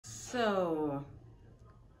So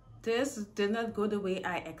this did not go the way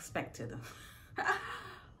I expected.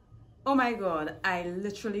 Oh my god, I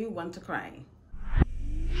literally want to cry.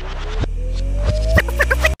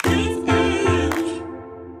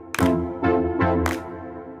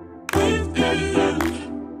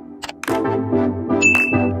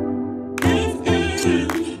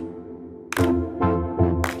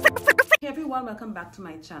 Hey everyone, welcome back to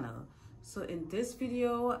my channel. So in this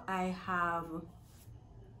video I have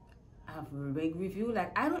a wig review.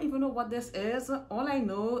 Like, I don't even know what this is. All I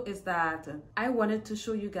know is that I wanted to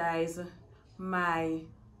show you guys my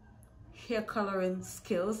hair coloring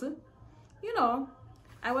skills. You know,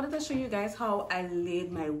 I wanted to show you guys how I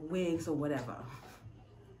laid my wigs or whatever.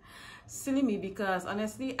 Silly me, because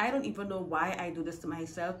honestly I don't even know why I do this to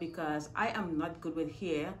myself, because I am not good with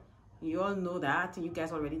hair. You all know that, you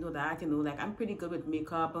guys already know that. You know, like, I'm pretty good with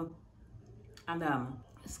makeup and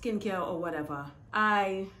skincare or whatever.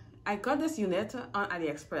 I got this unit on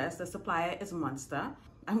AliExpress. The supplier is Monster.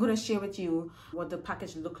 I'm going to share with you what the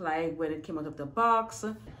package looked like when it came out of the box.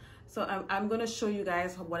 So I'm going to show you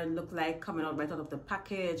guys what it looked like coming out right out of the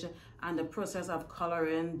package, and the process of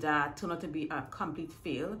coloring that turned out to be a complete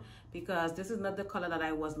fail, because this is not the color that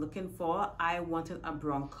I was looking for. I wanted a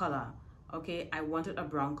brown color. Okay, I wanted a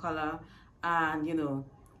brown color, and you know,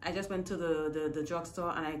 I just went to the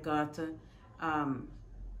drugstore and I got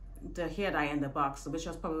the hair dye in the box, which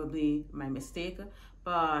was probably my mistake.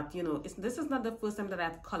 But you know, this is not the first time that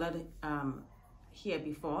I've colored hair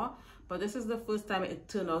before, but this is the first time it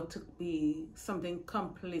turned out to be something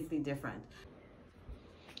completely different.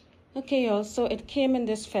 Okay y'all, so it came in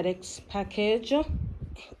this FedEx package.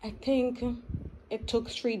 I think it took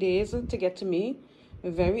 3 days to get to me.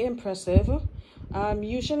 Very impressive.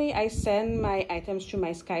 Usually I send my items through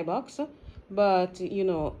my Skybox, but you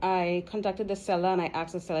know, I contacted the seller and I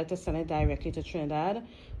asked the seller to send it directly to Trinidad,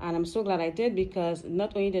 and I'm so glad I did, because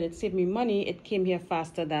not only did it save me money, it came here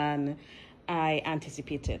faster than I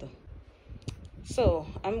anticipated. So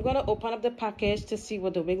I'm gonna open up the package to see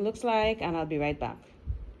what the wig looks like, and I'll be right back.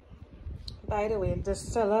 By the way, the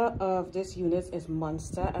seller of this unit is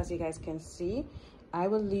Monster, as you guys can see. I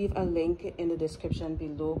will leave a link in the description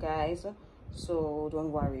below, guys, so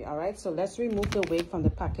don't worry. All right, so let's remove the wig from the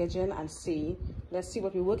packaging and see. Let's see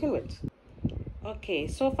what we're working with. Okay,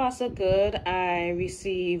 so far so good. I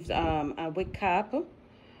received a wig cap.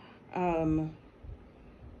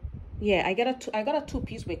 Yeah, I got a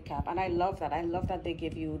two-piece wig cap, and I love that. I love that they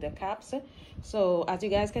give you the caps. So as you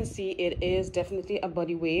guys can see, it is definitely a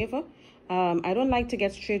body wave. I don't like to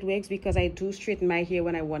get straight wigs because I do straighten my hair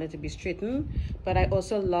when I want it to be straightened, but I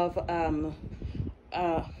also love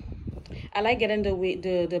I like getting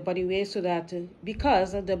the body waves, so that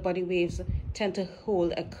because the body waves tend to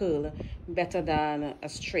hold a curl better than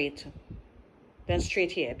straight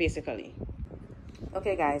hair, basically.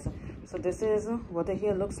 Okay guys, so this is what the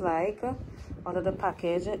hair looks like out of the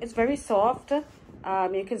package. It's very soft.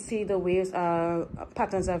 You can see the waves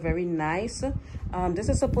patterns are very nice. This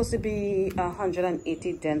is supposed to be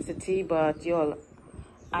 180 density, but y'all,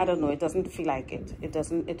 I don't know, it doesn't feel like it.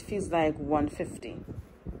 It feels like 150.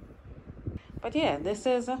 But yeah, this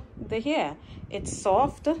is the hair. It's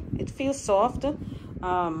soft. It feels soft.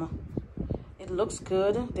 It looks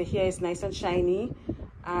good. The hair is nice and shiny,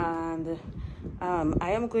 and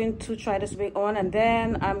I am going to try this wig on, and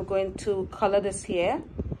then I'm going to color this hair,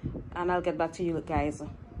 and I'll get back to you guys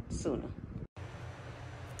soon.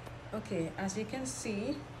 Okay, as you can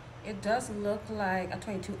see, it does look like a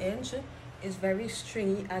 22-inch. It's very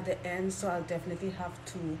stringy at the end, so I'll definitely have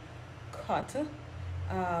to cut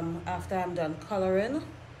after I'm done coloring.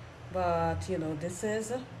 But you know, this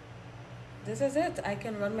is it. I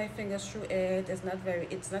can run my fingers through it. It's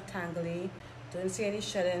not tangly. Don't see any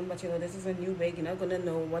shedding, but you know, this is a new wig. You're not gonna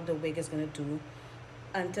know what the wig is gonna do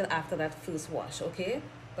until after that first wash, okay?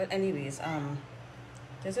 But anyways,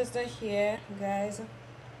 this is the hair, guys.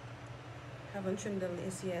 Haven't trimmed the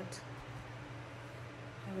lace yet.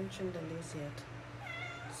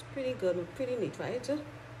 It's pretty good, pretty neat, right?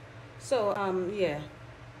 So yeah,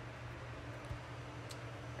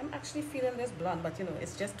 I'm actually feeling this blonde, but you know,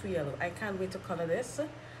 it's just too yellow. I can't wait to color this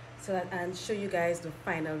and show you guys the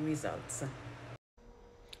final results.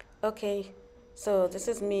 Okay, so this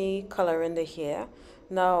is me coloring the hair.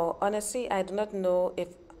 Now honestly, I do not know if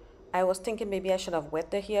I was thinking maybe I should have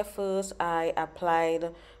wet the hair first. I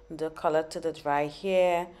applied the color to the dry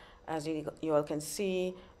hair. As you all can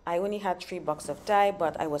see, I only had 3 boxes of dye,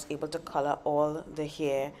 but I was able to color all the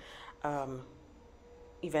hair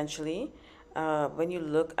eventually. When you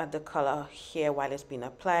look at the color here while it's being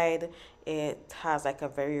applied, it has like a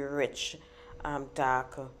very rich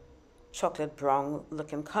dark chocolate brown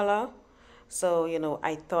looking color. So, you know,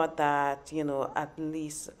 I thought that, you know, at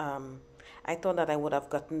least I thought that I would have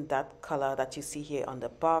gotten that color that you see here on the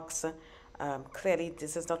box. Clearly,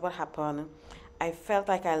 this is not what happened. I felt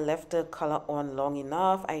like I left the color on long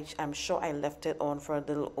enough. I'm sure I left it on for a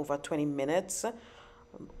little over 20 minutes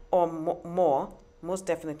or more. Most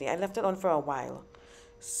definitely. I left it on for a while.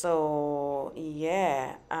 So,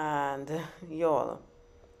 yeah, and y'all,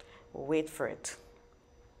 wait for it.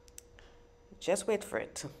 Just wait for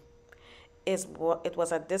it. It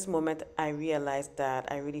was at this moment I realized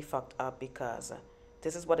that I really fucked up because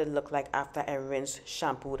this is what it looked like after I rinsed,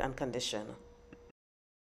 shampooed, and conditioned.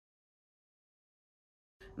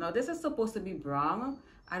 Now this is supposed to be brown.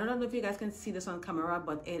 I don't know if you guys can see this on camera,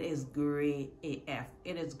 but it is gray AF.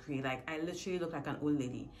 It is gray. Like, I literally look like an old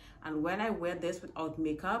lady. And when I wear this without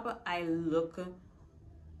makeup, I look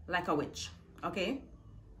like a witch. Okay?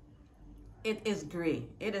 It is gray.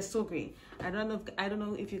 It is so gray. I don't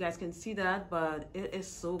know if you guys can see that, but it is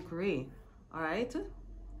so gray. All right?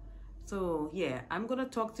 So, yeah, I'm going to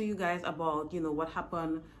talk to you guys about, you know, what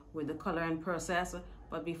happened with the coloring process.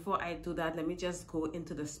 But before I do that, let me just go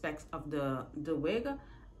into the specs of the wig,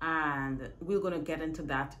 and we're going to get into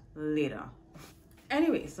that later.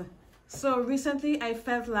 Anyways, so recently I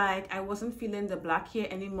felt like I wasn't feeling the black hair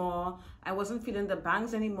anymore. I wasn't feeling the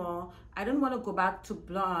bangs anymore. I didn't want to go back to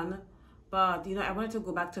blonde, but, you know, I wanted to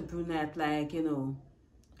go back to brunette, like, you know,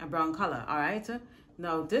 a brown color. All right.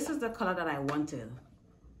 Now, this is the color that I wanted.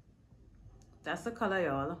 That's the color,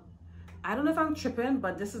 y'all. I don't know if I'm tripping,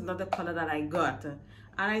 but this is not the color that I got.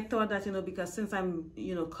 And I thought that, you know, because since I'm,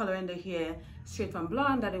 you know, coloring the hair straight from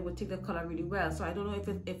blonde, that it would take the color really well. So I don't know if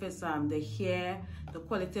it's the hair, the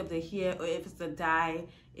quality of the hair, or if it's the dye.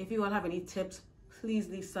 If you all have any tips, please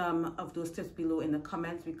leave some of those tips below in the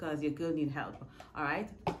comments, because your girl need help. All right.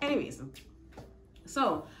 Anyways,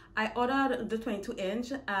 so I ordered the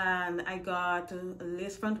 22-inch and I got a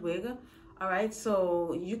lace front wig. All right,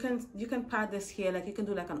 so you can part this here, like you can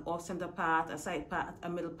do like an off-center part, a side part, a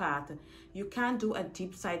middle part. You can't do a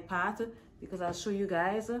deep side part, because I'll show you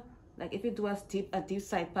guys. Like, if you do a deep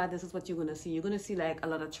side part, this is what you're gonna see. You're gonna see like a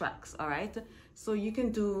lot of tracks. All right, so you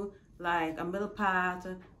can do like a middle part,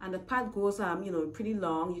 and the part goes you know, pretty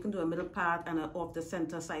long. You can do a middle part and an off the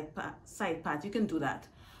center side part. You can do that.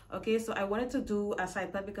 Okay, so I wanted to do a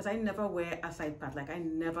side part because I never wear a side part. Like, I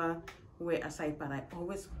never wear a side part. I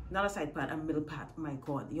always, not a side part, a middle part. Oh my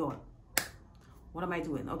god, y'all, what am I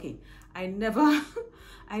doing? Okay, I never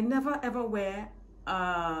ever wear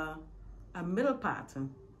a middle part.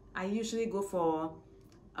 I usually go for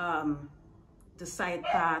the side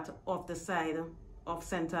part, off the side, off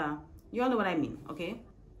center. You all know what I mean. Okay,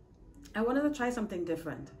 I wanted to try something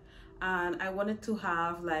different, and I wanted to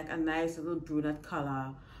have like a nice little brunette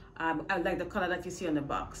color. I like the color that you see on the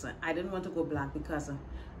box. I didn't want to go black because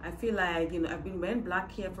I feel like, you know, I've been wearing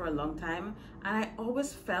black hair for a long time, and I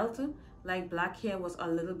always felt like black hair was a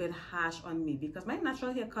little bit harsh on me, because my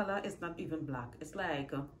natural hair color is not even black. It's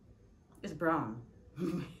like, it's brown,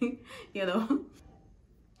 you know?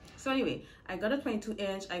 So anyway, I got a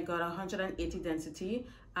 22-inch, I got 180 density,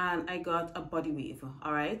 and I got a body wave.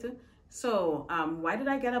 All right. So why did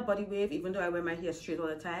I get a body wave, even though I wear my hair straight all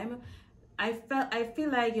the time? I feel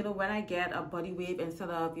like, you know, when I get a body wave instead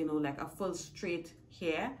of, you know, like a full straight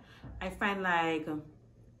hair, I find like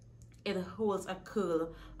it holds a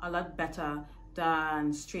curl a lot better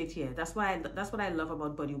than straight hair. That's what I love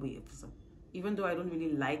about body waves. Even though I don't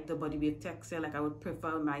really like the body wave texture, like I would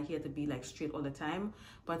prefer my hair to be like straight all the time,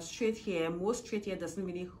 but straight hair, most straight hair doesn't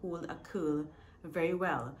really hold a curl very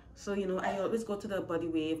well. So, you know, I always go to the body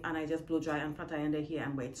wave and I just blow dry and flat iron the hair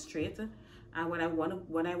and wear it straight. And when I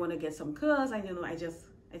want to get some curls, I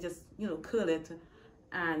just you know, curl it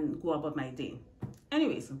and go about my day.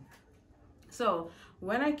 Anyways, so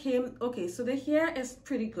when I came, okay, so the hair is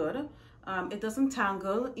pretty good. It doesn't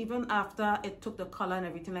tangle even after it took the color and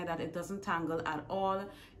everything like that. It doesn't tangle at all.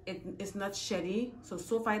 It's not sheddy.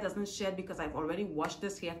 So far it doesn't shed, because I've already washed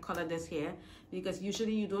this hair, colored this hair, because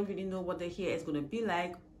usually you don't really know what the hair is going to be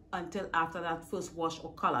like until after that first wash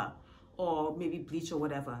or color, or maybe bleach or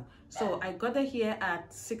whatever. So I got the hair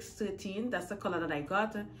at 613. That's the color that I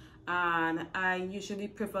got, and I usually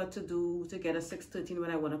prefer to get a 613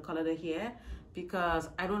 when I want to color the hair, because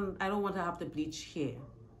I don't want to have to bleach hair.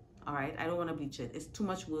 All right, I don't want to bleach it. It's too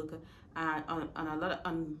much work, and a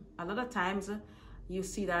lot of times you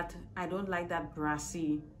see that I don't like that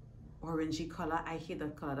brassy orangey color. I hate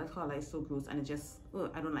that color. That color is so gross, and it just,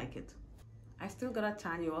 I don't like it. I still got a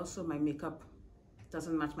tan, you also, my makeup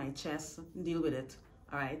doesn't match my chest. Deal with it.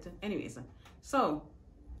 All right, anyways, so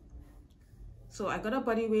So I got a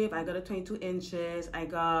body wave, I got a 22 inches, I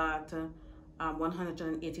got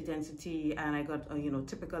 180 density, and I got you know,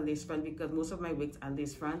 typical lace front, because most of my wigs are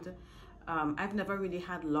lace front. I've never really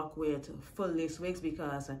had luck with full lace wigs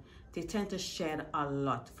because they tend to shed a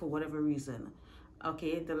lot for whatever reason.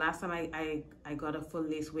 Okay, the last time I got a full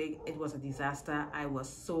lace wig, it was a disaster. I was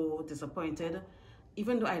so disappointed,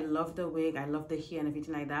 even though I love the wig, I love the hair and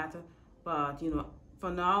everything like that. But you know, for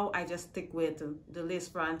now, I just stick with the lace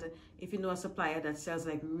front. If you know a supplier that sells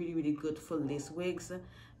like really good full lace wigs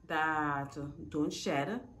that don't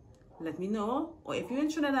shed, let me know. Or if you're in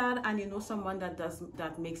Trinidad and you know someone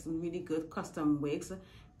that makes really good custom wigs,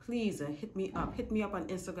 please hit me up on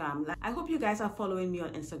Instagram. Like, I hope you guys are following me on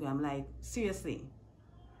Instagram. Like, seriously,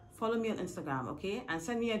 follow me on Instagram, okay? And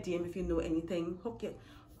send me a DM if you know anything.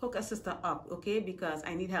 Hook a sister up, okay? Because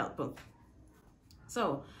I need help.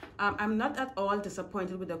 So I'm not at all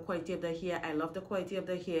disappointed with the quality of the hair. I love the quality of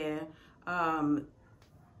the hair.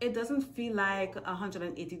 It doesn't feel like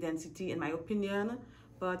 180 density in my opinion,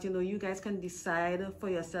 but you know, you guys can decide for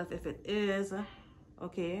yourself if it is.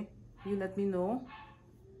 Okay, you let me know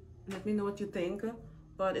what you think.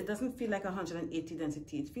 But it doesn't feel like 180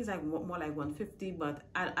 density. It feels like more like 150, but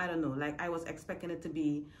I don't know, like I was expecting it to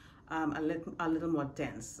be a little more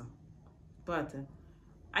dense, but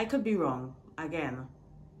I could be wrong. Again,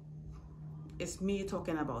 it's me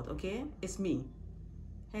talking about, okay? It's me.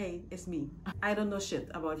 Hey, it's me. I don't know shit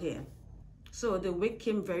about hair. So the wig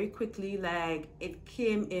came very quickly. Like, it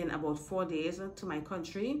came in about 4 days to my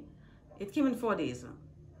country. It came in 4 days.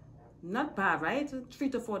 Not bad, right? 3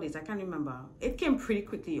 to 4 days, I can't remember. It came pretty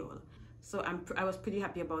quickly, y'all. So I was pretty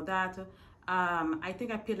happy about that. I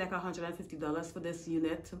think I paid like $150 for this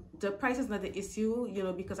unit. The price is not the issue, you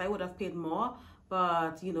know, because I would have paid more.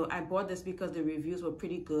 But, you know, I bought this because the reviews were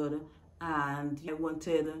pretty good. And I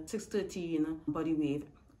wanted 613 body wave,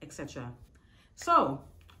 etc. So,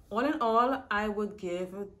 all in all, I would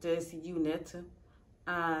give this unit,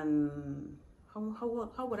 and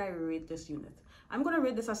how would I rate this unit? I'm going to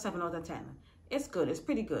rate this a 7 out of 10. It's good. It's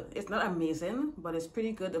pretty good. It's not amazing, but it's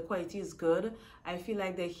pretty good. The quality is good. I feel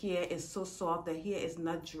like the hair is so soft. The hair is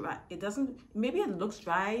not dry. It doesn't, maybe it looks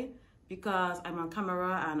dry because I'm on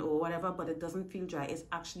camera and or whatever, but it doesn't feel dry. It's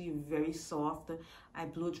actually very soft. I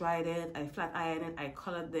blow dried it, I flat ironed it, I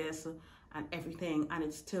colored this and everything, and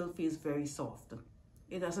it still feels very soft.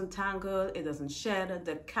 It doesn't tangle, it doesn't shed.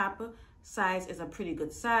 The cap size is a pretty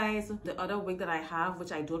good size. The other wig that I have,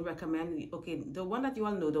 which I don't recommend, okay, the one that you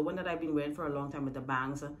all know, the one that I've been wearing for a long time with the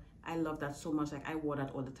bangs, I love that so much. Like, I wore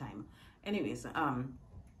that all the time. Anyways,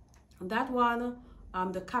 that one,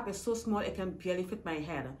 the cap is so small it can barely fit my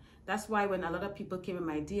head. That's why when a lot of people came in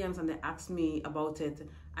my DMs and they asked me about it,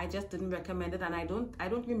 I just didn't recommend it. And I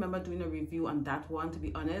don't remember doing a review on that one, to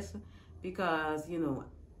be honest, because, you know,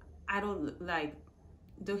 I don't like,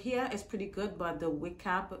 the hair is pretty good, but the wig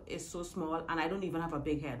cap is so small, and I don't even have a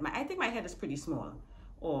big head. I think my head is pretty small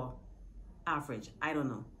or average, I don't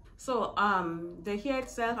know. So the hair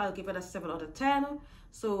itself, I'll give it a 7 out of 10.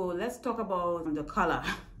 So let's talk about the color.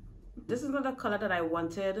 This is not the color that I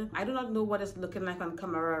wanted. I do not know what it's looking like on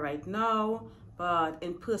camera right now, but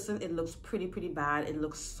in person it looks pretty bad. It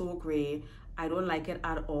looks so gray. I don't like it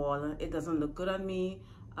at all. It doesn't look good on me.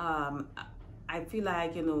 I feel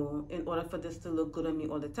like, you know, in order for this to look good on me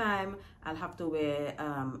all the time, I'll have to wear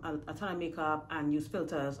a ton of makeup and use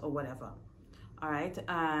filters or whatever. All right,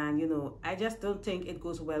 and you know, I just don't think it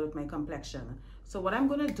goes well with my complexion. So what I'm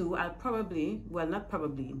gonna do, I'll probably, well, not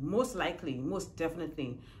probably, most likely, most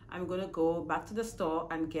definitely, I'm gonna go back to the store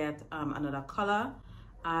and get another color,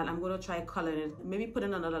 and I'm gonna try coloring it, maybe put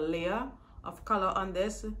in another layer of color on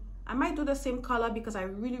this. I might do the same color because I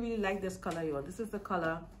really like this color, y'all. This is the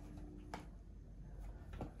color.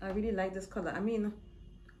 I really like this color. I mean,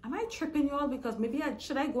 am I tripping, y'all? Because maybe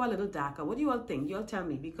should I go a little darker? What do you all think? You all tell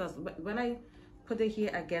me, because when I put it here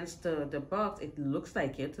against the box, it looks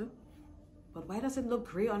like it. But why does it look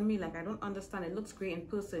gray on me? Like, I don't understand. It looks gray in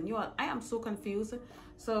person. You all, I am so confused.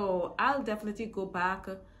 So I'll definitely go back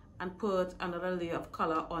and put another layer of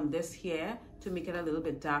color on this here to make it a little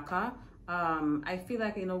bit darker. I feel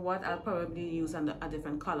like, you know what, I'll probably use a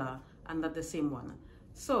different color and not the same one.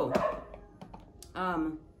 So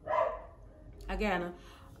again,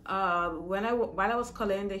 while I was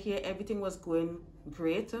coloring the hair, everything was going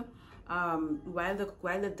great. While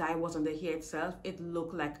the dye was on the hair itself, it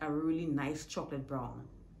looked like a really nice chocolate brown.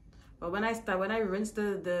 But when I rinsed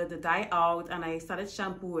the dye out and I started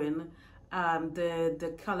shampooing,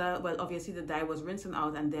 the color, well, obviously the dye was rinsing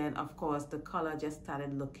out, and then of course the color just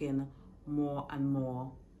started looking more and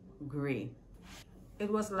more gray.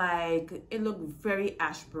 it was like, it looked very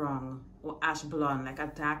ash brown or ash blonde, like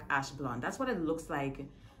a dark ash blonde. That's what it looks like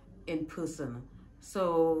in person.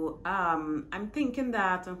 So I'm thinking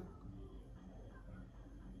that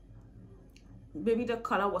maybe the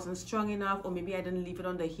color wasn't strong enough, or maybe I didn't leave it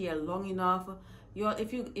on the hair long enough.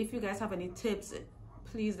 If you guys have any tips,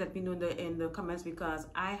 please let me know in the comments, because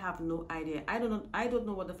I have no idea. I don't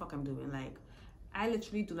know what the fuck I'm doing. Like, I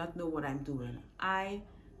literally do not know what I'm doing.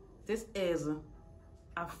 This is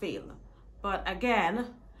a fail. But again,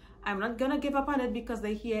 I'm not gonna give up on it, because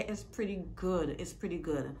the hair is pretty good. It's pretty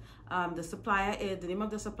good. The supplier is, the name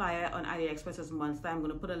of the supplier on AliExpress is Monster. I'm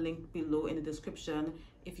gonna put a link below in the description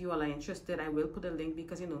if you all are interested. I will put a link,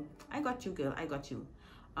 because you know, I got you, girl. I got you.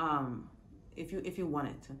 If you want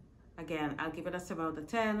it. Again, I'll give it a 7 out of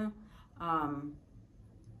 10.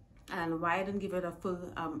 And why I didn't give it a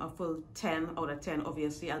full 10 out of 10,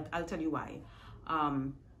 obviously, I'll tell you why.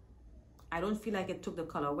 I don't feel like it took the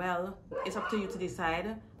color well. It's up to you to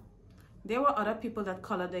decide. There were other people that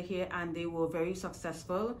colored the hair and they were very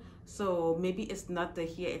successful. So maybe it's not the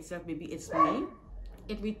hair itself, maybe it's me.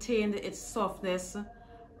 It retained its softness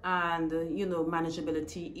and, you know,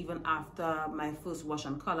 manageability even after my first wash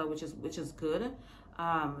and color, which is good.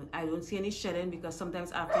 I don't see any shedding, because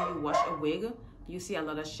sometimes after you wash a wig, you see a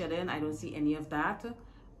lot of shedding. I don't see any of that.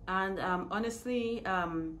 And honestly,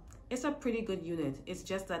 it's a pretty good unit. It's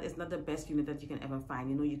just that it's not the best unit that you can ever find.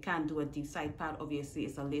 You know, you can't do a deep side part. Obviously,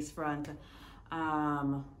 it's a lace front.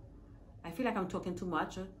 I feel like I'm talking too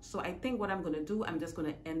much. So I think what I'm going to do, I'm just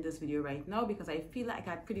going to end this video right now, because I feel like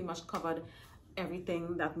I pretty much covered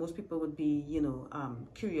everything that most people would be, you know,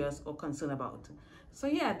 curious or concerned about. So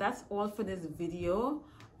yeah, that's all for this video.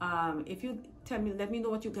 If you let me know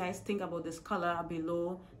what you guys think about this color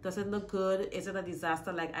below. Does it look good? Is it a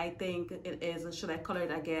disaster like I think it is? Should I color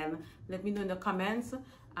it again? Let me know in the comments,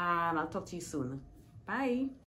 and I'll talk to you soon. Bye.